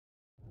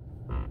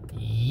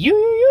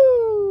U.U.U.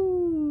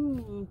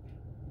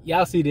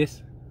 Y'all see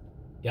this?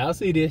 Y'all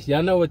see this?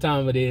 Y'all know what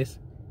time it is.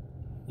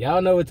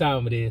 Y'all know what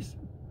time it is.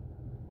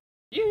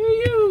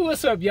 U.U.U.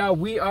 What's up, y'all?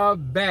 We are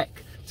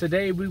back.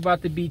 Today we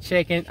about to be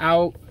checking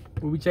out.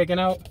 What we checking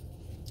out?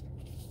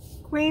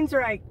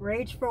 Queensryche,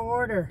 Rage for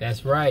Order.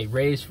 That's right,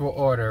 Rage for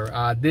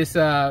Order. This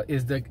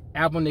is the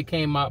album that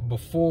came out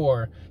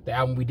before the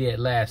album we did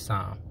last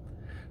time.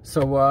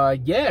 So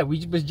yeah, we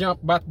just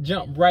about to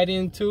jump right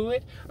into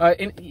it.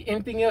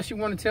 Anything else you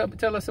want to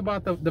tell us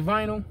about the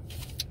vinyl?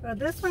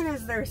 This one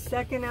is their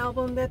second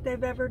album that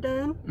they've ever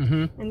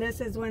done, and this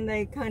is when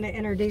they kind of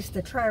introduced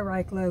the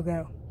Queensryche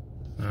logo.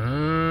 In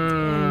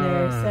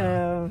there,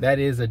 so that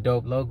is a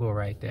dope logo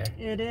right there.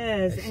 It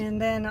is.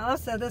 And then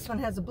also this one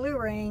has a blue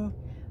ring.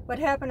 What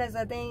happened is,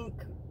 I think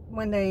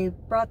when they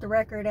brought the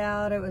record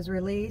out, it was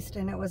released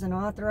and it wasn't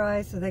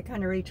authorized, so they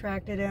kind of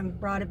retracted it and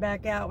brought it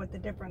back out with a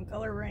different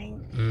color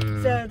ring.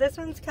 So this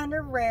one's kind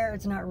of rare.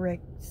 It's not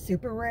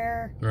super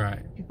rare. Right.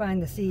 If you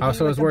find the CD.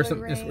 Also, it's worth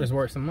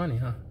some money,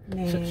 huh?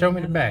 Man, show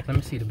me the back. Let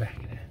me see the back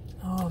of that.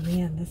 Oh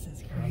man, this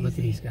is crazy. Oh, look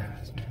at these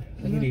guys, man.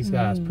 Look at these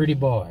guys, pretty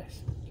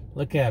boys.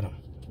 Look at them.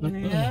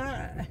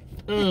 Yeah.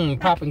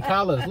 Popping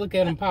collars. Look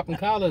at them popping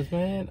collars,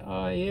 man.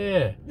 Oh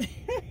yeah.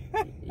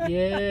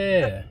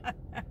 Yeah.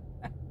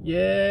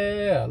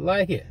 Yeah, I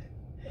like it.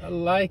 I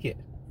like it.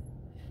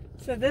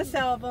 So this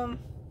album,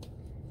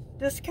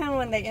 this kind of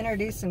when they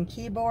introduce some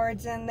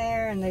keyboards in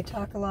there, and they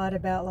talk a lot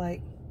about,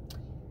 like,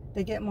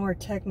 they get more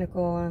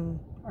technical and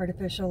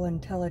artificial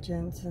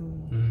intelligence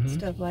and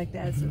stuff like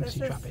that. So this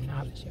is dropping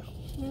knowledge, y'all.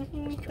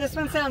 This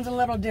one sounds a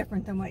little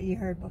different than what you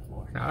heard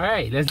before. All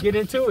right, let's get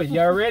into it.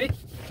 Y'all ready?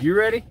 You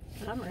ready?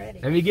 I'm ready.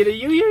 Let me get a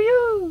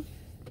U.U.U.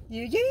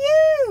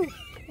 U.U.U.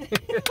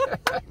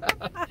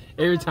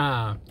 Every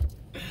time.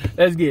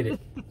 Let's get it.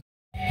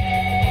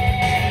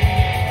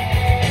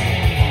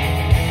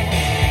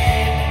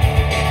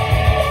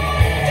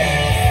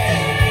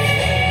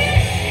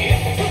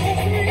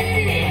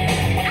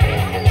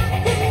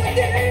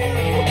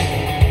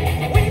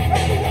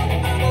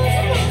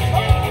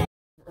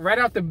 Right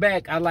off the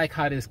back, I like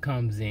how this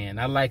comes in.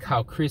 I like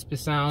how crisp it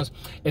sounds.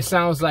 It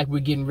sounds like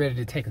we're getting ready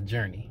to take a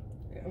journey.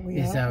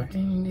 We're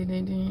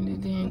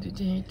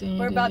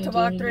about to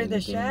walk through the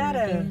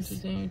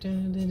shadows.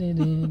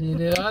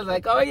 I was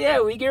like, oh yeah,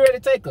 we get ready to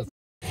take us.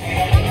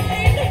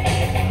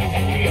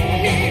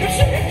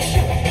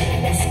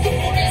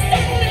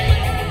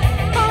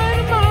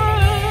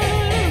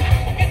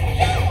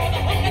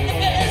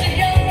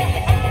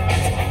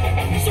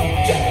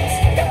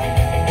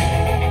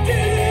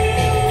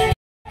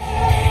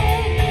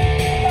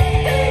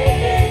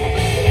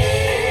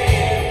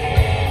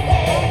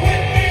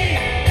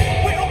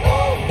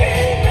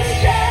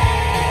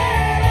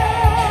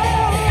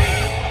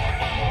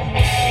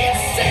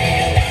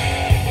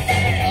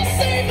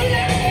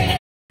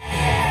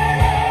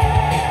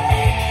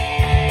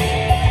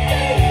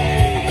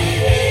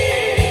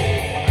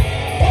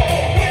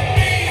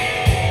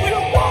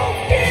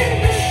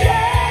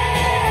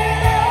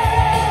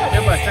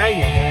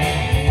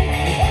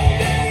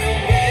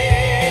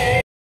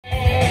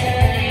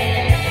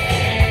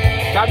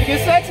 Time to get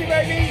sexy,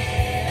 baby.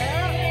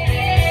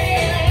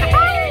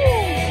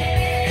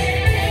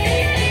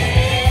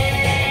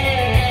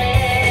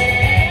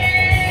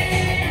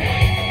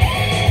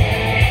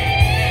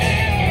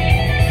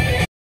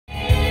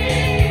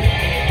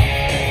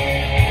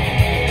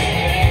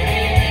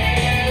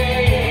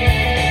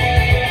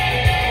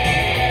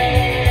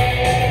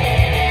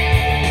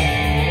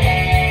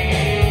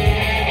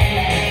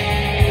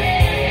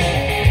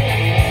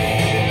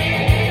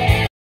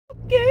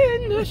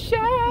 In the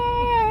shadows.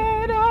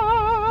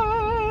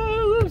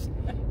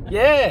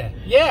 Yeah.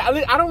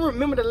 I don't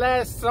remember the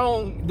last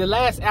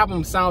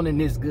album sounding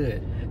this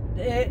good.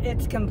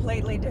 It's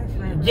completely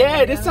different. Yeah,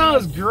 right? this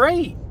sounds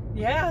great.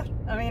 Yeah,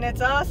 I mean,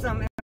 it's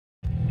awesome.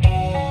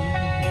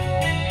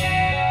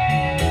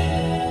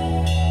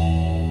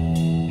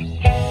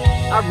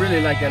 I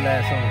really like that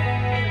last song.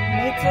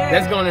 Me too.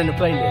 That's going in the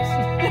playlist.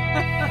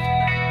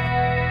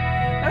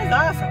 That was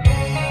awesome.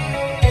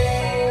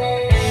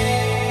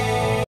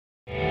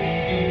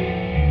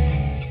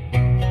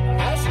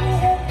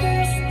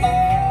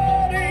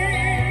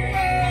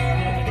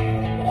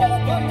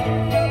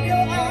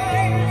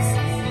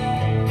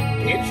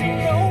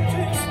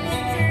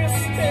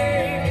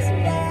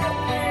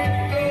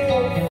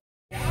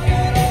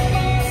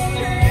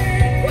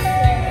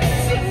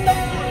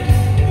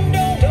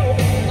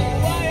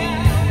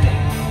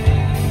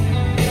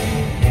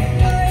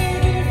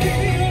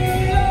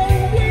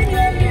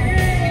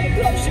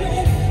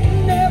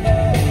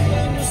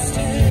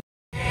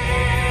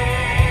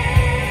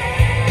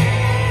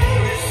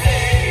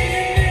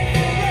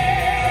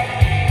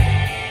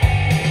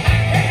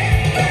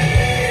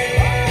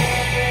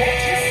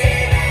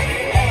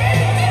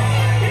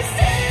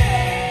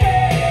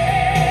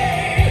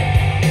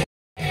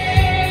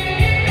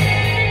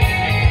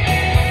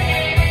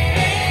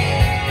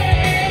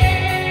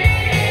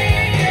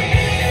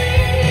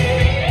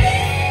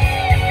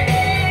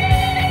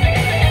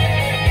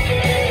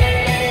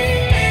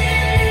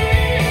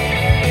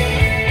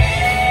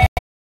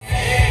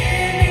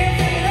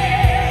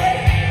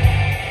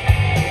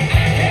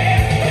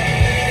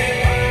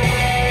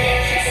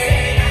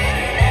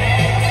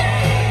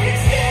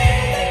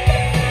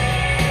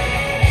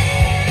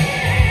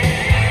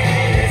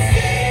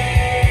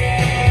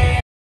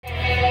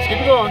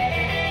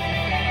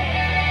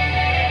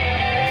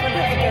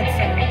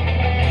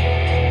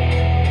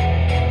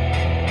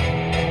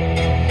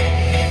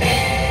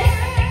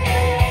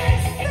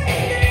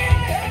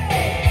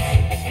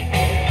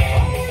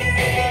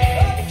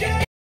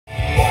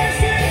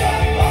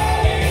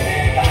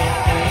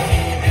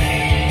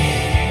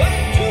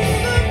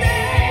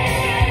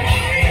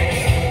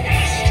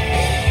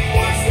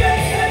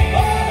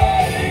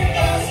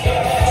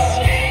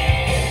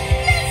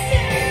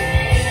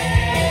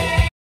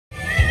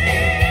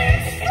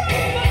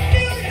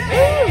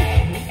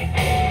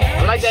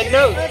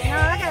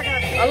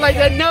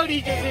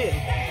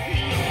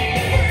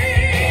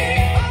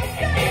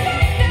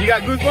 You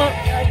got goosebumps?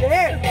 I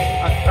did.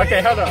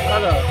 Okay, hold up.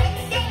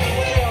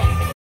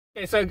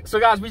 Okay, so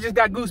guys, we just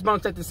got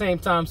goosebumps at the same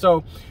time.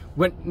 So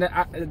when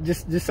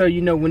just so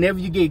you know, whenever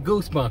you get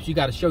goosebumps, you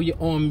got to show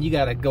your arm. You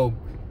got to go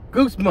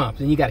goosebumps,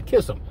 and you got to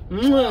kiss them. Oh,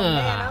 man,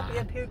 I'll be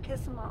up here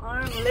kissing my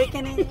arm,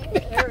 licking it,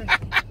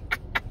 everything.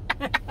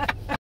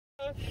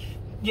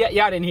 Yeah,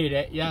 y'all didn't hear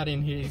that. Y'all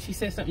didn't hear it. She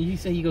said something. You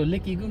said you go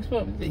lick your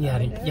goosebumps. Y'all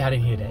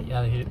didn't hear that.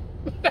 Y'all didn't hear it.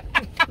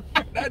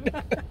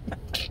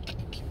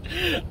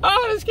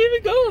 Oh, let's keep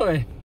it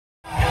going.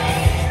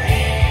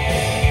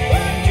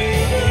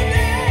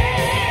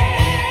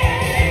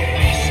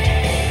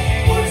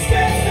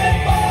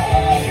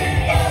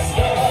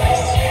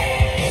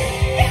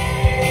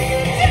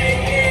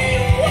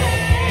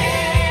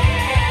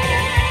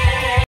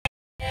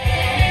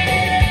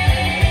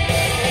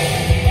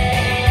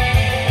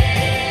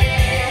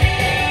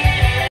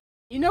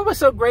 You know what's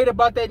so great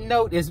about that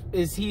note is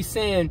he's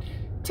saying,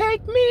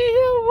 "Take me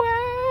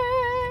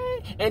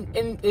away,"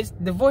 and it's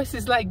the voice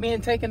is like being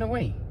taken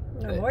away.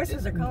 The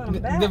voices are calling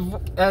him back.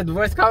 The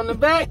voice calling him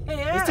back.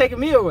 Yeah. It's taking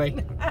me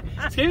away.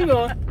 Let's keep it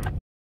going.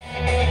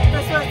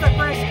 This was the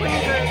first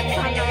Queensryche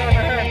song I ever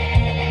heard.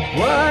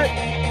 What?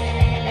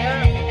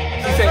 Yeah.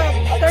 She I said,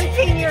 was like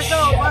 13 years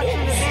old watching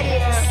the video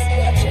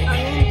on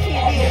MTV.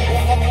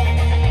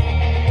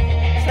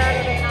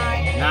 Saturday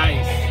night.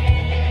 Nice.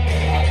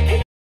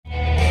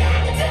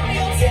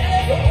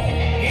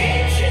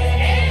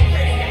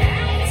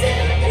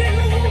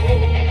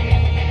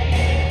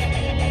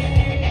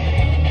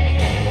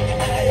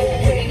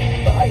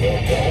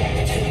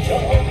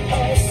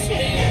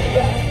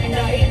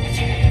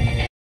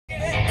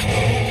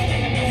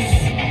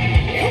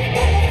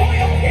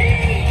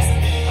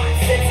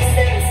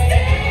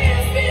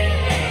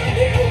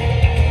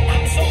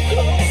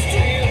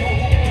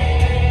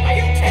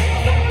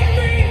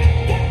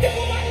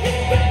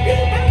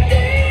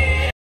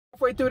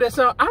 Through that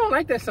song, I don't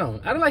like that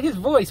song. I don't like his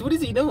voice. What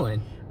is he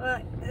doing?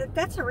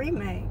 That's a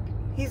remake.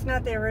 He's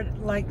not there.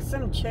 Like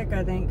some chick,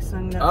 I think,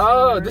 sung that.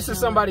 Oh, this is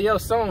somebody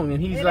else's song, and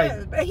he's it like,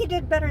 is, but he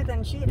did better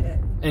than she did.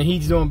 And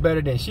he's doing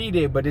better than she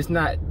did, but it's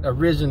not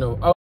original.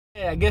 Oh,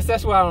 yeah, I guess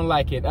that's why I don't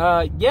like it.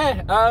 I'm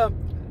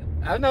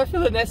not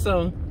feeling that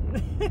song.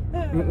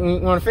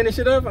 Want to finish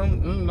it up?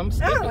 I'm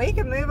skipping. Oh, we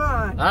can move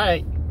on. All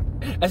right,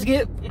 let's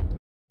get.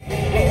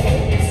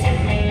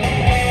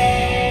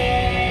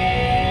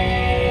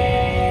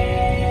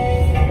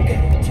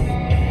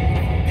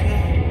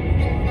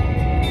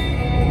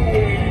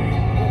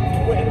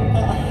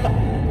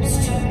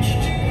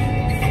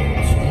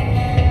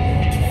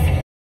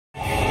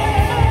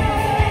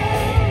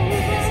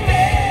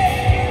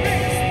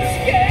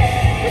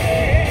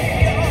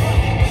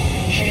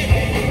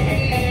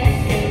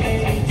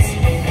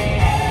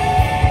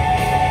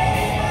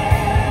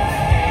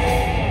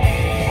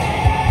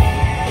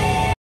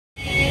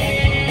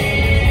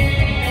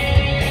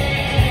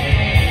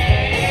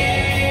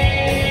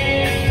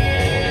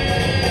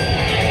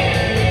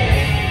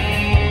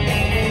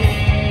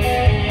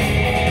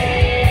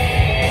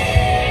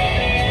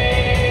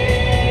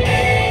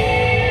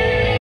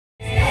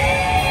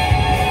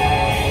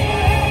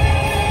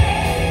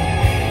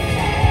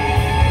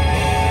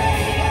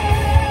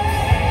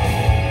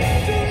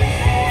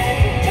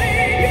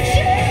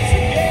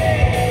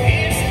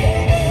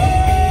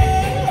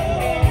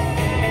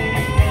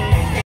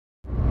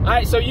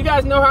 So you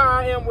guys know how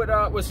I am with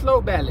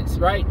slow ballads,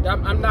 right?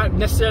 I'm not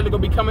necessarily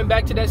gonna be coming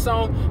back to that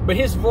song, but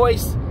his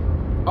voice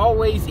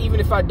always, even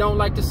if I don't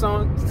like the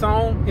song,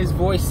 his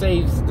voice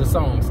saves the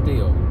song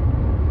still.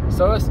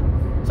 So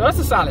it's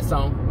a solid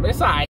song, but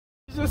it's alright.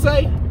 What did you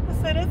say? I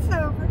said it's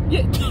over.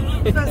 Yeah.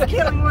 Those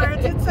killing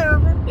words, it's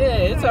over. Yeah,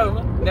 it's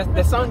over.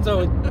 That song's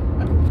over.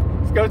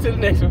 Let's go to the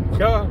next one.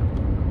 Go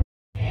on.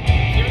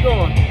 Keep it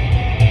going.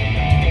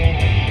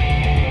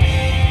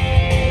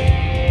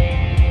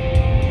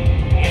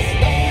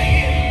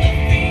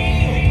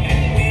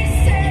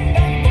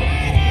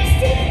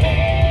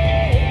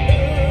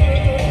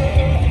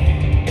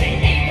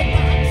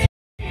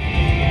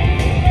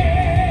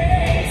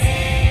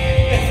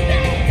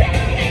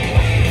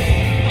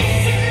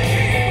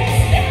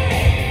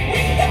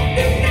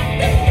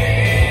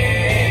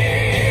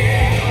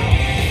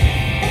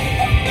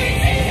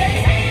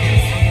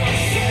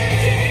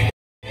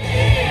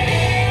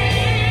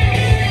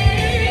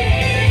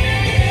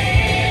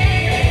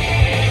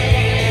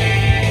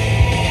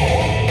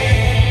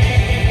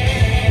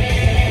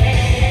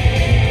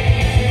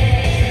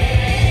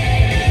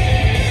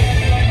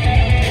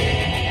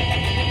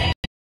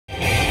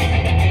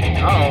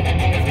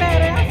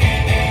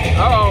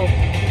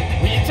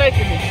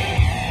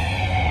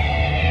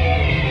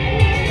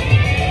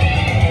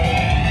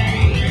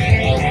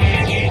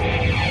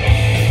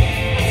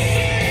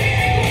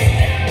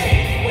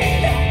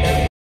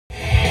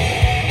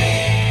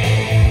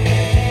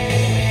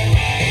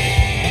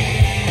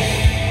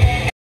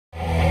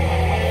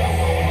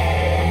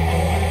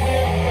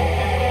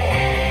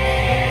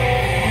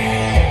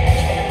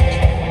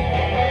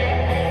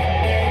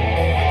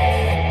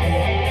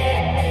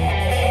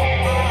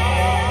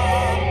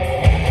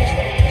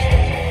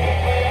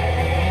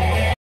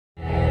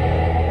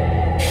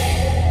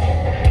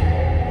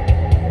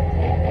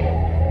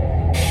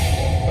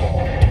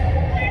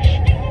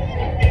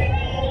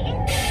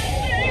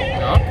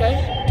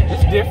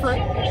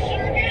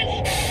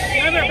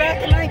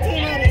 back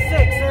in 1986,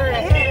 they were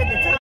ahead of the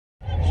time.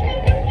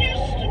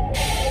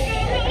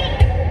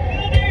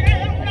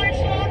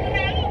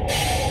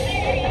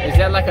 Is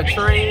that like a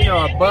train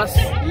or a bus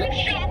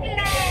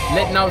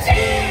letting out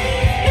steam?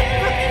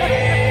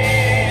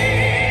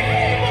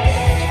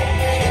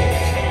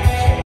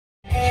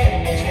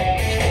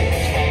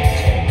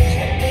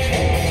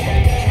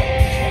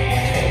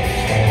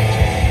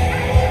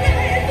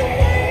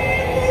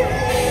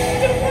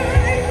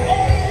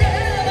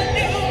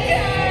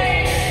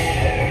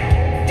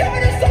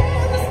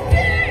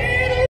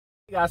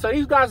 So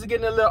these guys are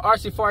getting a little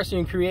artsy-fartsy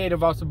and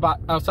creative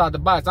outside the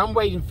box. I'm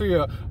waiting for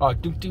your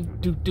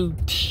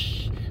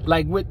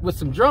like with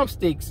some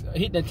drumsticks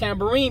hitting a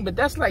tambourine, but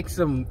that's like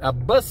a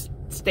bus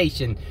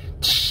station.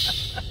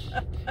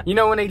 You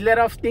know when they let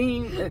off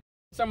steam?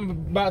 Something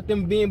about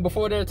them being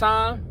before their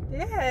time.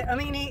 Yeah, I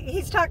mean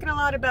he's talking a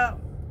lot about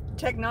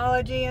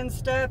technology and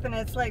stuff, and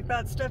it's like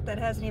about stuff that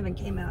hasn't even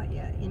came out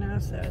yet. You know,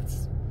 so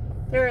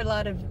they're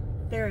ahead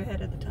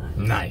of the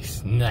time.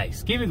 Nice,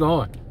 nice. Keep it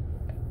going.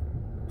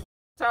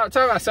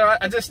 So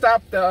I just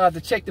stopped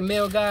to check the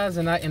mail, guys,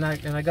 and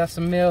I got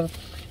some mail,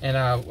 and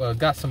I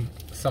got some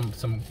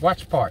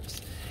watch parts,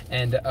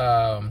 and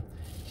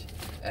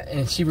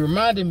she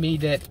reminded me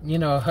that, you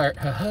know, her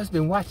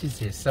husband watches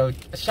this. So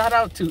shout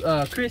out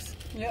to Chris.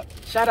 Yep.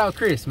 Shout out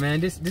Chris,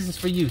 man. This is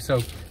for you.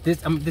 So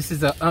this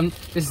is a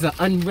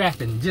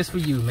unwrapping just for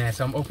you, man.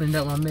 So I'm opening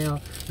up my mail.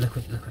 Look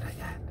what I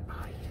got.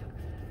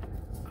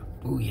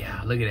 Oh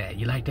yeah, look at that.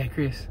 You like that,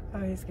 Chris? Oh,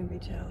 he's gonna be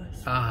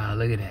jealous. Ah,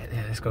 look at that.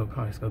 Yeah, let's go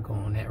go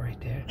on that right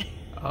there.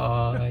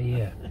 Oh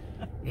yeah.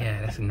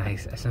 Yeah, that's a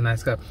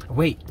nice cup.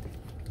 Wait,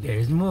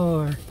 there's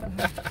more.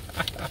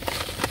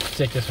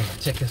 Check this one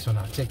out. Check this one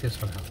out. Check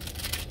this one out.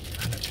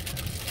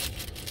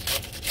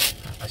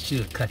 I should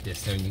have cut this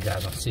so you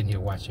guys are sitting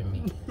here watching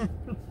me.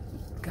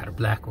 Got a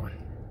black one.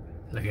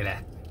 Look at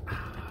that.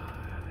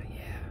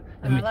 Yeah.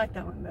 I like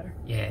that one better.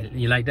 Yeah,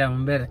 you like that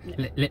one better?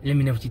 Yeah. Let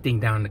me know what you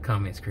think down in the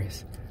comments,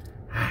 Chris.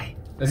 All right,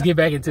 let's get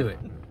back into it.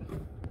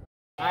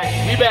 All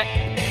right, be back.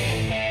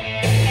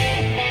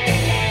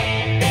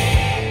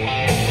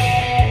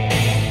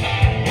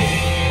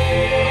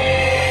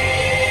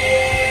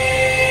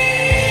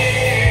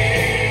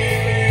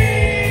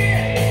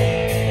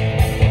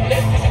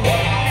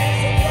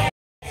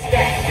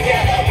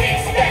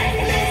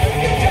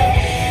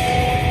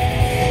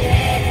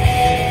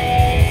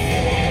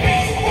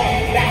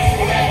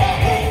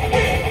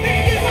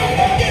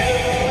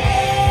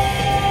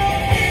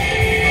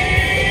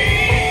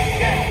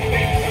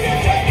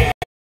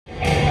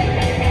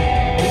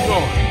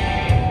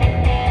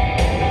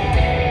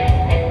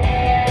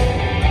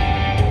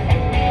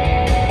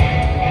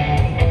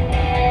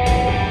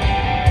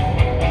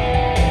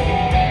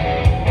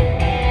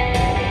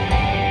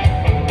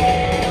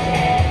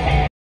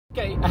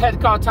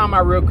 Call time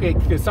out real quick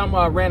because something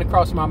ran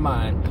across my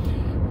mind.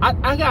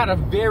 I got a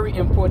very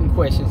important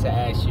question to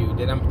ask you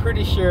that I'm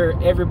pretty sure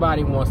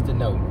everybody wants to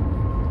know.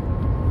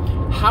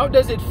 How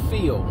does it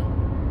feel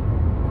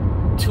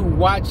to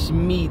watch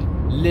me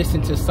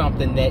listen to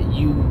something that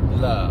you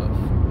love?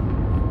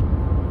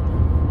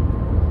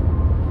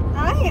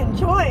 I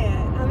enjoy it.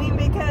 I mean,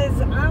 because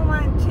I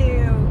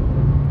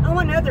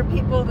want other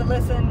people to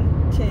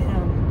listen to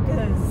him,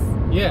 because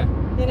yeah,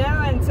 you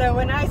know. And so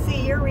when I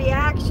see your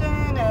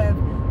reaction of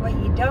what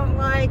you don't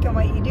like and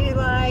what you do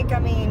like, I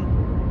mean,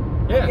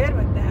 yeah, I'm good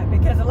with that,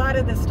 because a lot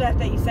of the stuff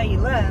that you say you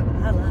love,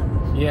 I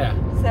love. Yeah.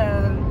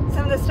 So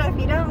some of the stuff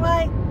you don't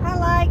like, I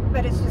like,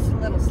 but it's just a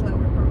little slower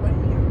for what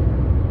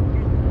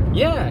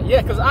you're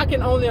yeah, because I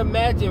can only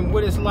imagine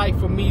what it's like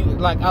for me.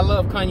 Like, I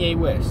love Kanye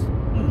West.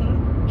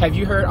 Mm-hmm. Have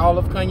you heard all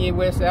of Kanye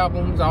West's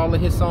albums, all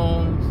of his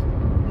songs?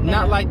 No.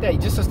 Not like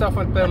that, just the stuff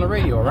on the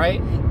radio, right?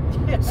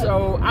 Yeah.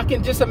 So I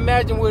can just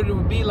imagine what it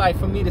would be like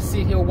for me to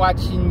sit here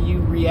watching you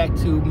react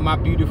to My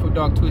Beautiful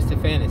Dark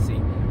Twisted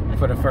Fantasy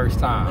for the first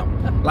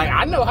time. Like,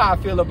 I know how I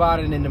feel about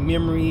it, and the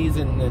memories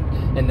and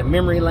the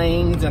memory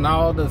lanes and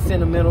all the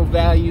sentimental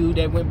value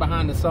that went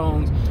behind the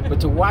songs. But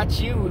to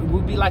watch you, it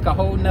would be like a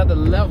whole nother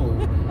level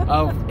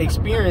of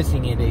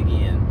experiencing it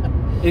again.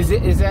 Is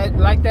that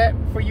like that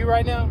for you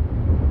right now?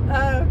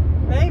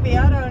 Maybe,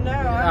 I don't know.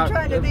 I'm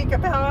trying to think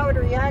of how I would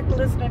react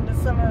listening to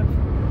some of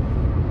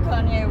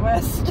Kanye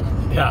West.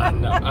 Yeah,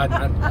 no,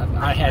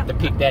 I had to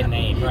pick that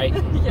name, right?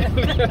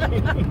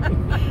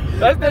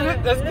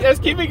 let's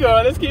keep it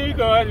going. Let's keep it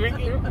going. We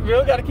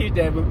don't got to keep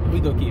that, but we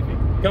gonna keep it.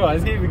 Come on,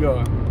 let's keep it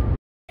going.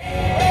 Get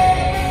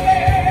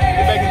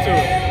back into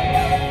it.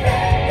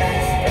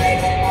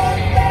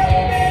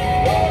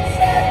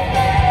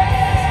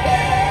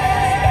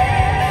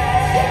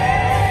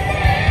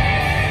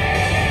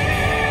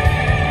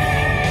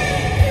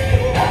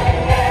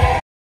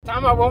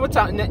 Time out one more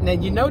time. Now,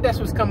 you know that's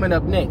what's coming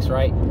up next,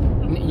 right?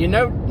 You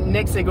know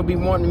next they're going to be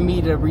wanting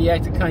me to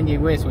react to Kanye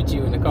West with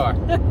you in the car.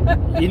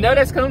 You know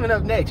that's coming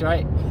up next,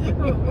 right?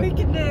 We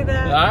can do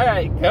that. All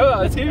right, come on,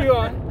 let's keep it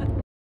going.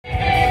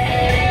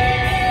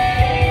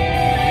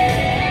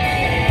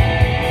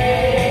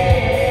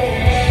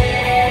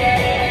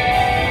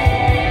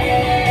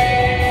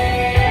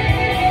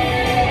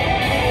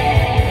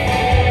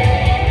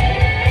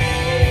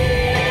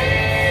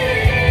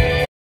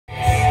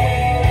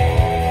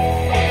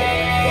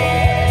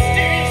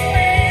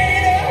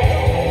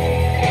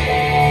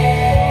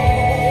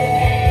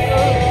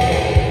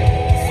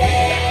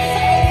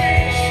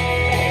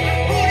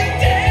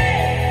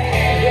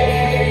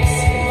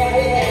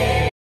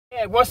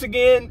 once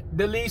again,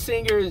 the lead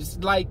singer is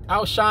like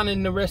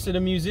outshining the rest of the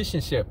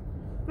musicianship.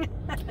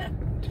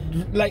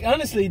 Like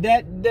honestly,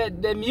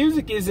 that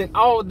music isn't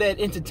all that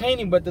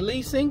entertaining, but the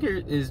lead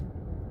singer is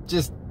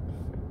just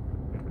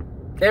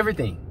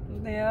everything.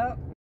 Yeah.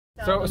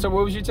 So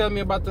what was you telling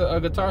me about the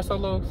guitar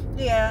solos?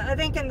 Yeah, I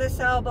think in this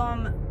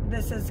album,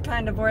 this is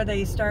kind of where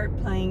they start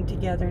playing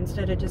together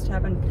instead of just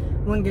having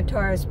one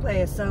guitarist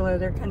play a solo.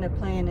 They're kind of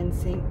playing in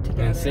sync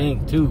together. And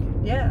sync too.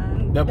 Yeah,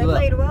 and they Double up.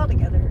 played well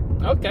together.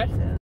 Okay.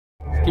 So.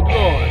 Let's keep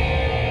going.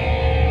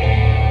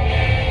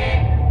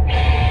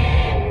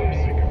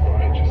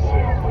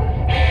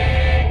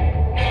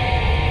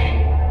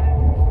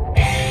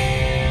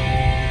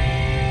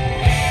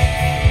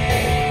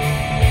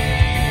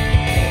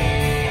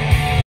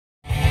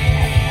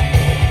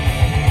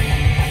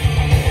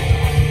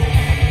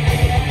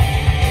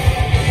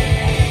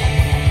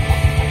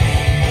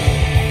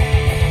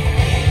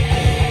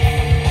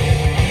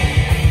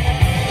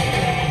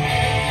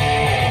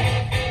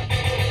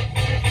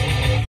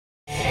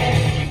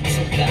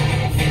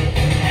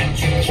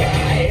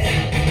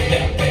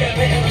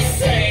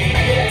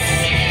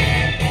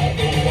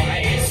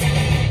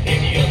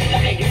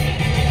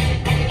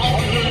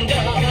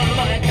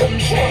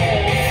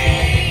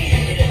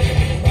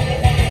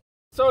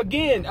 So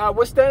again,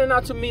 what's standing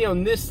out to me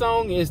on this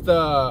song is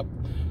the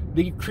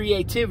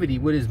creativity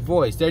with his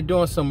voice. They're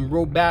doing some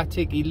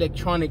robotic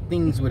electronic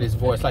things with his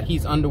voice, like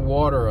he's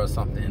underwater or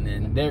something,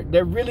 and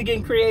they're really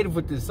getting creative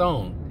with this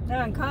song.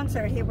 No, in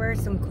concert he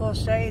wears some cool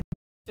shades.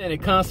 And in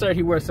concert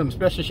he wears some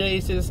special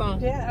shades to the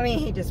song. Yeah, I mean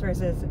he just wears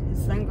his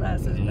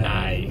sunglasses.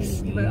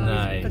 Nice, he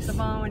nice. puts them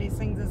on when he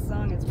sings this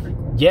song. It's pretty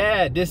cool.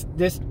 Yeah, this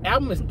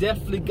album has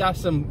definitely got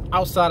some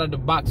outside of the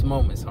box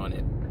moments on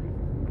it.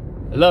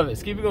 I love it.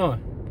 Let's keep it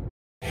going.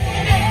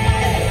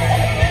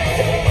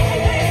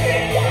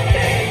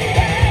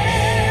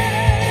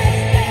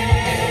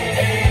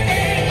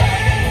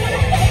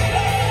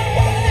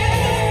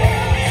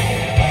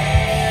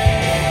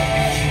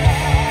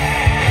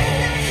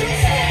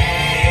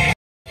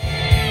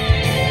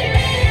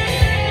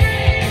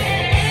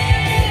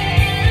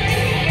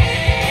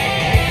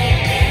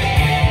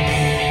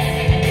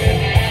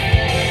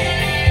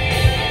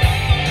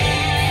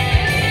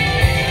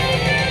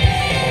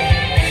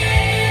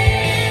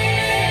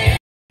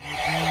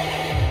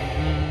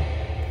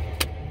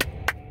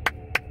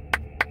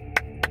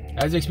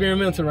 That's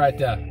experimental right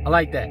there. I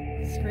like that.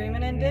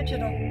 Screaming in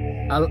digital.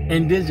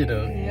 In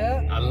digital.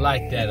 Yep. I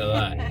like that a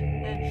lot.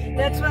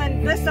 That's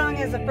when this song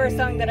is the first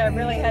song that I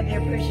really had the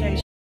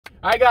appreciation.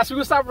 All right, guys, we're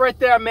gonna stop right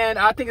there, man.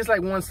 I think it's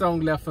like one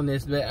song left on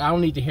this, but I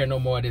don't need to hear no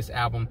more of this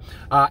album.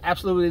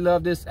 Absolutely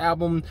love this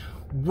album.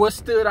 What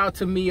stood out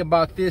to me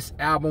about this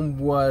album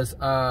was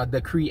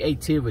the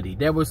creativity.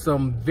 There was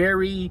some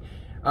very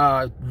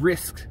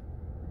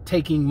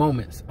risk-taking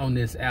moments on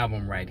this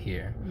album right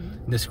here.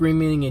 The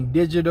screaming in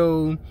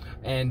digital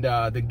and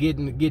the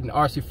getting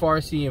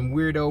artsy-fartsy and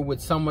weirdo with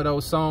some of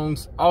those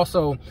songs.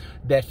 Also,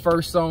 that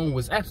first song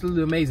was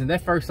absolutely amazing.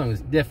 That first song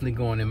is definitely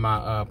going in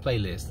my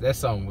playlist. That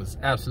song was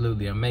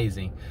absolutely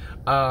amazing.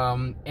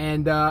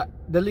 And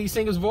the lead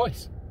singer's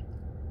voice.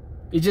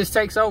 It just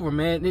takes over,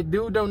 man. The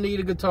dude don't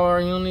need a guitar.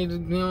 He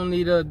don't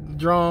need a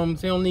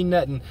drums. He don't need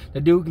nothing.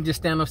 The dude can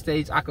just stand on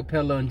stage a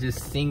cappella and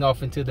just sing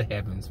off into the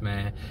heavens,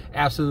 man.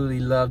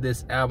 Absolutely love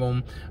this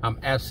album. I'm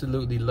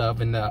absolutely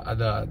loving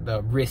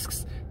the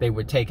risks they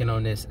were taking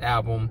on this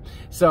album.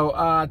 So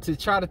to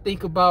try to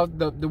think about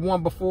the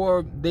one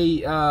before,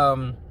 they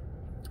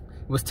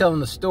was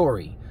telling the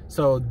story.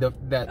 So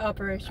that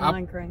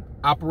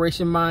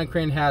Operation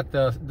Mindcrime had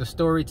the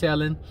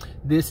storytelling.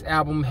 This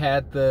album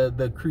had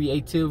the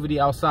creativity,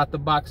 outside the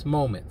box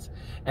moments.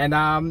 And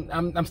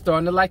I'm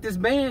starting to like this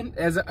band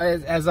as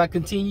I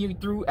continue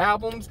through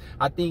albums.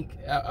 I think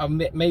I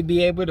may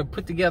be able to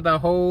put together a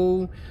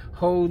whole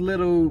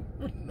little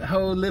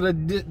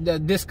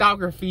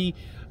discography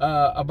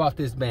about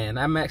this band.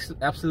 I'm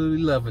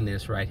absolutely loving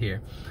this right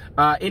here.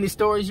 Any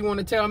stories you want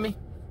to tell me?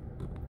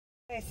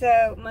 Okay,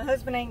 so my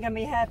husband ain't gonna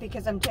be happy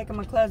because I'm taking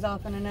my clothes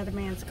off in another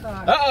man's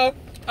car. Hold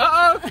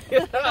on,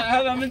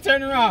 let me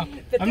turn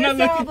around. But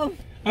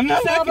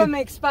this album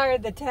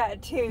expired the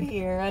tattoo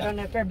here. I don't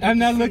know if everybody. I'm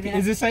not looking.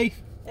 Is it safe?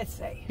 It's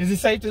safe. Is it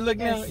safe to look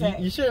now?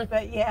 You sure?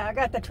 But yeah, I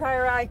got the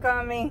Queensryche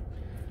on me,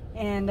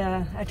 and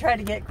I tried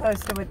to get close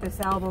to what this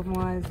album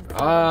was.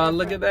 Oh,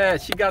 look at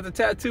that. She got the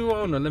tattoo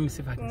on her. Let me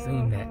see if I can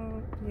zoom that.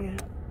 Yeah.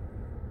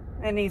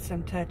 I need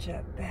some touch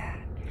up bad.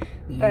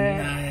 But,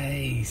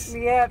 nice.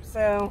 Yep,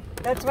 so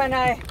that's when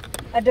I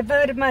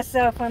devoted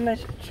myself on the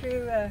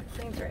true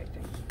Queensryche.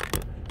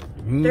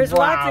 There's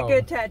lots of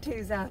good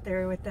tattoos out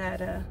there with that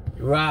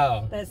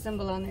that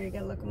symbol on there. You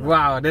gotta look them up.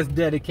 Wow, that's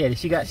dedicated.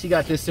 She got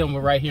this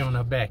symbol right here on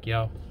her back,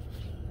 y'all.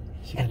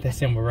 She got that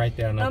symbol right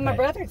there on her back. My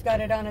brother's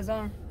got it on his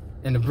arm.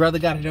 And the brother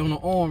got it on the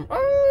arm.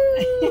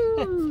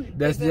 Oh,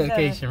 that's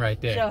dedication right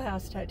there.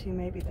 Shellhouse tattoo,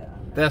 maybe though.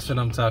 That's what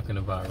I'm talking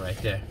about right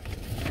there.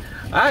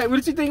 All right, what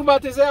did you think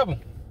about this album?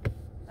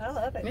 I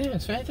love it. Yeah,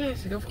 it's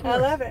fantastic, of course. I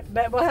love it.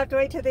 But we'll have to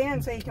wait till the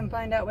end so you can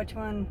find out which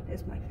one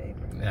is my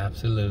favorite.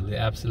 Absolutely,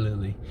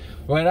 absolutely.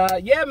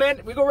 But yeah,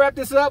 man, we're gonna wrap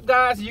this up,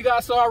 guys. You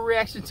guys saw our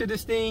reaction to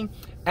this thing.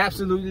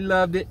 Absolutely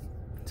loved it.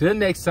 Till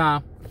next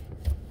time.